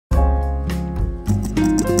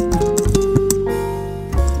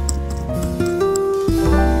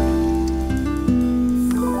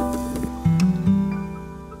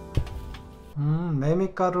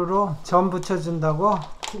메밀가루로 전 부쳐준다고?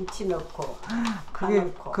 김치 넣고 그게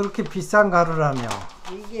넣고. 그렇게 비싼 가루라며?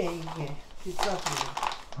 이게 비싸지.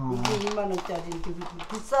 이게 2만원짜리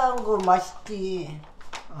비싼 거 맛있지.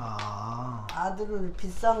 아들은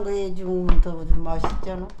비싼 거 해주면 더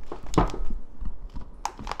맛있잖아.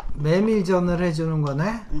 메밀전을 해주는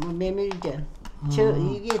거네? 메밀전.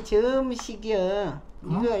 이게 저음식이야.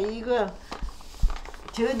 이거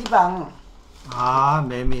저지방.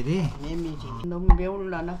 메밀이? 메밀이 너무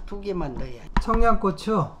매울라나? 2개만 넣어야.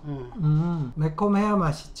 청양고추? 매콤해야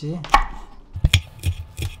맛있지.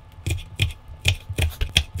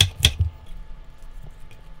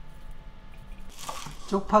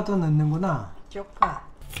 쪽파도 넣는구나. 쪽파.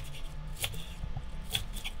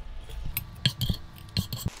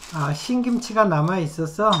 신김치가 남아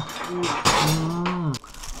있었어?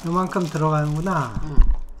 요만큼 들어가는구나.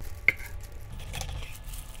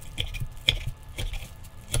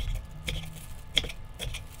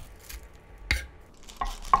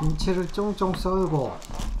 김치를 쫑쫑 썰고.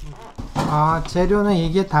 재료는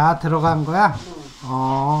이게 다 들어간 거야?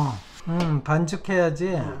 반죽해야지.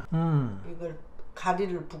 이걸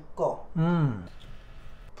가리를 붓고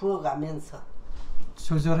부어가면서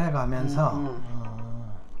조절해 가면서.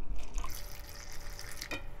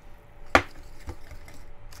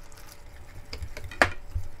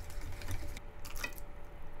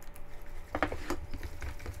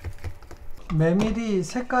 메밀이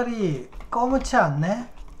색깔이 검지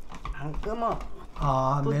않네? 안 검어.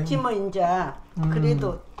 부치면 이제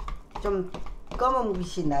그래도 좀 검은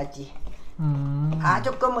빛이 나지.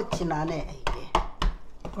 아주 검었진 않아 이게.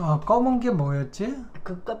 검은 게 뭐였지?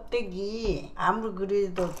 그 껍데기 아무리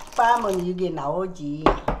그래도 빠면 이게 나오지.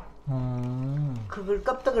 그걸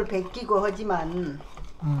껍데기를 벗기고 하지만.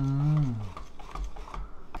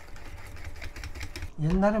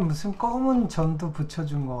 옛날에 무슨 검은 전도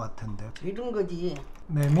부쳐준 것 같은데. 이런 거지.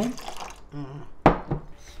 메밀?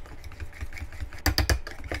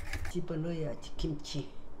 집어넣어야지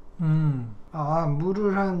김치.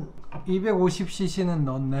 물을 한 250cc는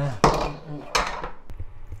넣네.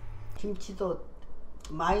 김치도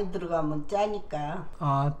많이 들어가면 짜니까.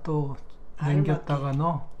 또 남겼다가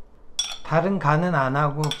넣어? 다른 간은 안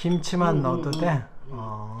하고 김치만 넣어도 돼?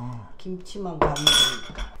 김치만 가면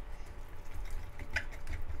되니까.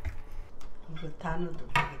 이거 다 넣어도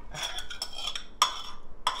되겠다.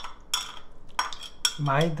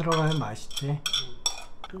 많이 들어가야 맛있지.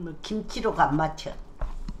 그러면 김치로 간 맞춰.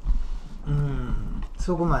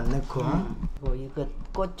 소금 안 넣고. 이거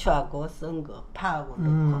고추하고 썬 거 파하고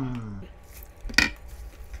넣고.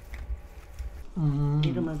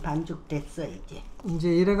 이러면 반죽 됐어 이제. 이제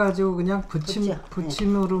이래가지고 그냥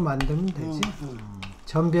부침으로 만들면 되지.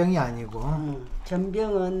 전병이 아니고.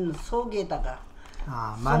 전병은 속에다가.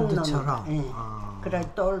 만두처럼. 그래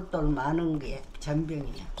똘똘 많은 게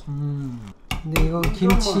전병이야. 근데 이거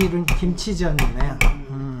김치전이네.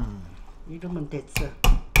 이러면 됐어.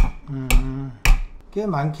 꽤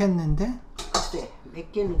많겠는데? 글쎄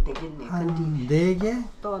몇 개는 되겠네. 한 4개?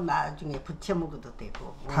 또 나중에 부쳐 먹어도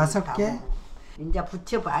되고. 5개? 이제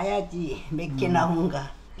부쳐 봐야지 몇 개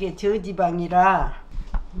나온가. 이게 저지방이라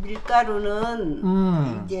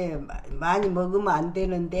밀가루는 이제 많이 먹으면 안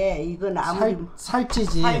되는데 이건 아무리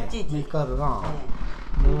살찌지. 밀가루가.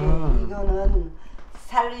 근데 이거는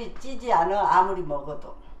살이 찌지 않아 아무리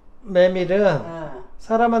먹어도. 메밀은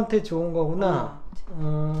사람한테 좋은 거구나.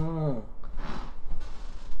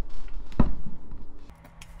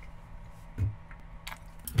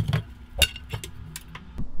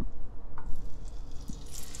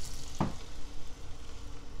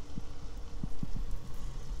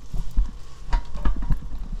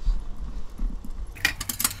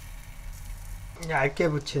 얇게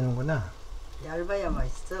부치는구나. 얇아야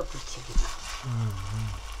맛있어 부치기는.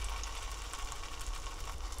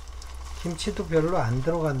 김치도 별로 안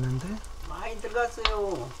들어갔는데? 많이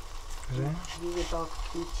들어갔어요. 그래? 이게 더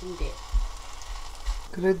김치인데.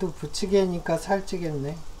 그래도 부치게니까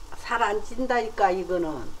살찌겠네. 살 안 찐다니까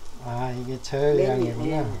이거는. 이게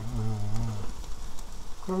저열량이구나. 네.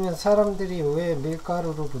 그러면 사람들이 왜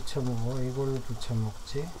밀가루로 부쳐 먹어? 이걸로 부쳐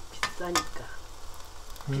먹지? 비싸니까.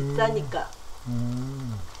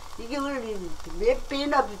 이게 몇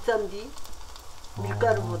배나 비싼디?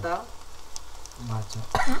 밀가루보다. 맞아.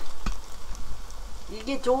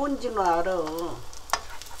 이게 좋은지는 알아.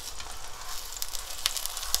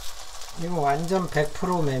 이거 완전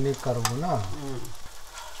 100% 메밀가루구나.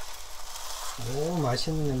 오,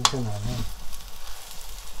 맛있는 냄새 나네.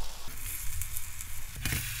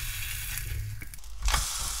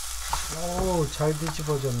 오, 잘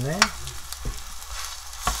뒤집어졌네.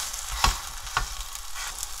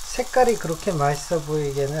 색깔이 그렇게 맛있어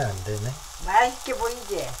보이게는 안 되네. 맛있게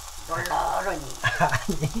보이지? 널널하니.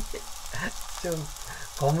 아니 좀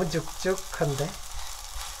거무죽죽한데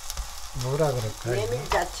뭐라 그럴까? 메밀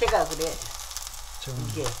자체가 그래. 좀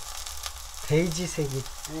이게 베이지색이.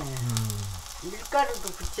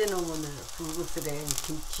 밀가루도 붙여놓으면 붉으스레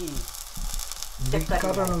김치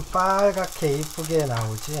밀가루는 빨갛게 이쁘게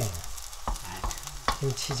나오지.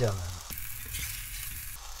 김치전은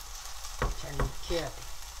잘 익혀야 돼.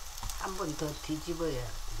 한 번 더 뒤집어야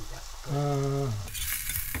된다.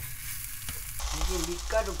 이게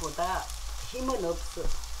밀가루보다 힘은 없어.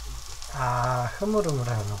 아,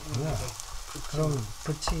 흐물흐물하는구나. 그럼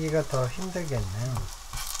붙이기가 더 힘들겠네.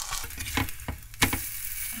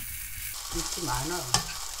 김치 많아.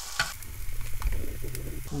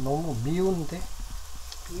 너무 미운데?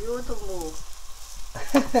 미워도 뭐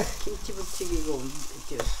김치 부치기가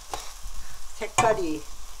색깔이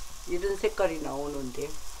이런 색깔이 나오는데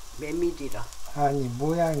메밀이라. 아니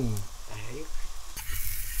모양이. 에이,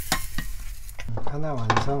 하나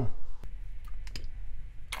완성.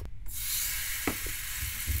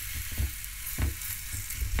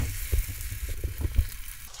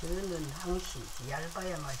 저는 항시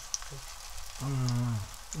얇아야 맛있어.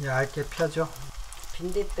 얇게 펴줘.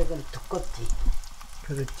 빈대떡은 두껍지.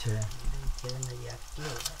 그렇지. 저는 얇게.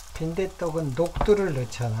 빈대떡은 녹두를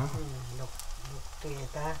넣잖아.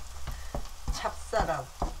 녹두에다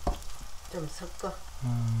찹쌀하고 좀 섞어.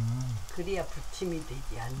 그래야 부침이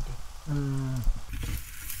되지. 안 돼.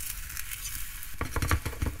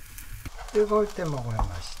 뜨거울 때 먹어야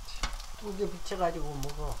맛있지. 두 개 붙여가지고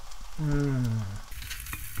먹어.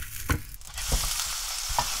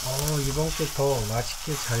 이번 게 더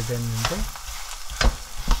맛있게 잘 됐는데?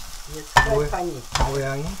 이게 프라이팬이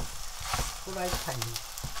모양이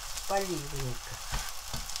빨리 익으니까.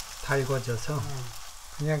 달궈져서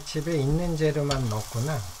그냥 집에 있는 재료만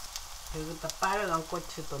넣었구나. 여기다 빨간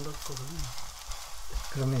고추도 넣고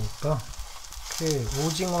그러면 이뻐. 그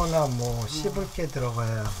오징어나 뭐 씹을 게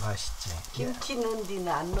들어가야 맛있지. 김치 넣은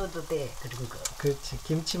뒤는 안 넣어도 돼. 그런 거. 그렇지.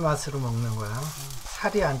 김치 맛으로 먹는 거야.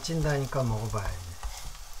 살이 안 찐다니까 먹어봐야지.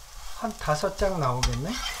 한 5장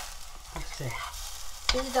나오겠네? 글쎄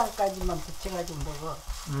 3장까지만 붙여가지고 먹어.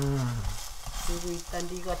 그리고 일단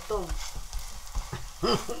네가 또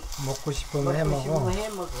먹고 싶으면 해먹어.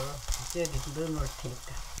 이제 넣어놓을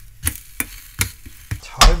테니까.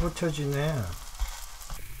 잘 붙여주네.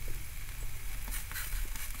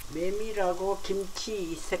 메밀하고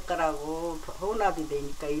김치 색깔하고 혼합이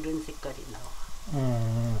되니까 이런 색깔이 나와.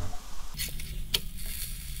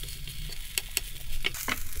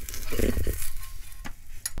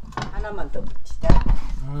 하나만 더 붙이자.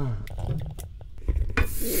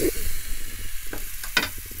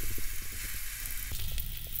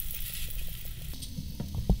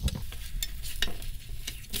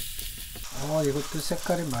 이것도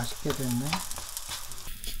색깔이 맛있게 됐네.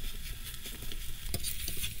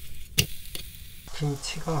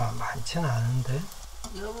 김치가 많지는 않은데.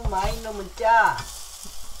 너무 많이 넣으면 짜.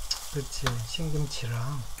 그렇지.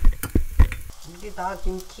 신김치랑. 이게 다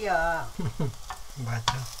김치야.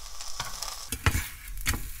 맞아.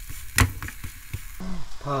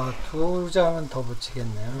 2장은 더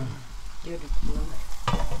붙이겠네요. 열이 부어놔.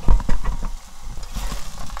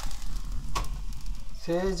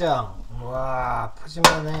 3장. 와,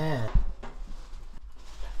 푸짐하네.